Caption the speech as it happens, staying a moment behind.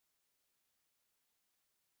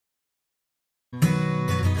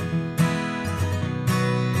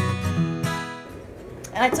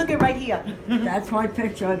And I took it right here. That's my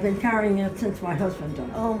picture. I've been carrying it since my husband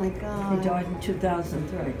died. Oh my God. He died in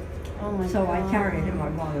 2003. Oh my So God. I carry it in my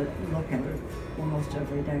wallet and look at it almost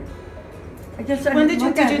every day. When did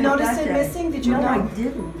you notice it missing? Did you know? No, I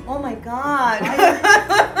didn't. Oh my God.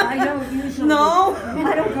 I don't usually. No.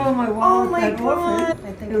 I don't go in my wallet Oh my that God.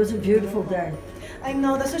 often. It was a beautiful day. I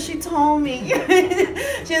know, that's what she told me.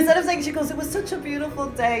 She instead of saying, she goes, it was such a beautiful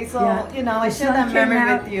day. So, Yeah. you know, I The share sun that came memory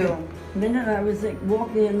out. with you. The minute I was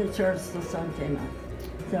walking in the church, the sun came out.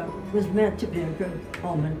 So it was meant to be a good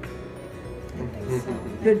omen. I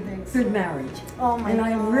think so. Good marriage. Oh my And God.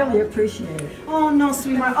 I really appreciate it. Oh no,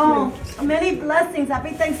 sweetheart. Oh, many blessings.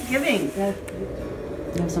 Happy Thanksgiving.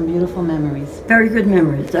 You have some beautiful memories. Very good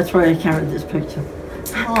memories. That's why I carried this picture.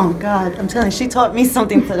 Oh God, I'm telling you, she taught me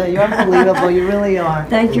something today. You're unbelievable. You really are.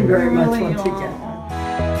 Thank you very much really once are. again. Oh.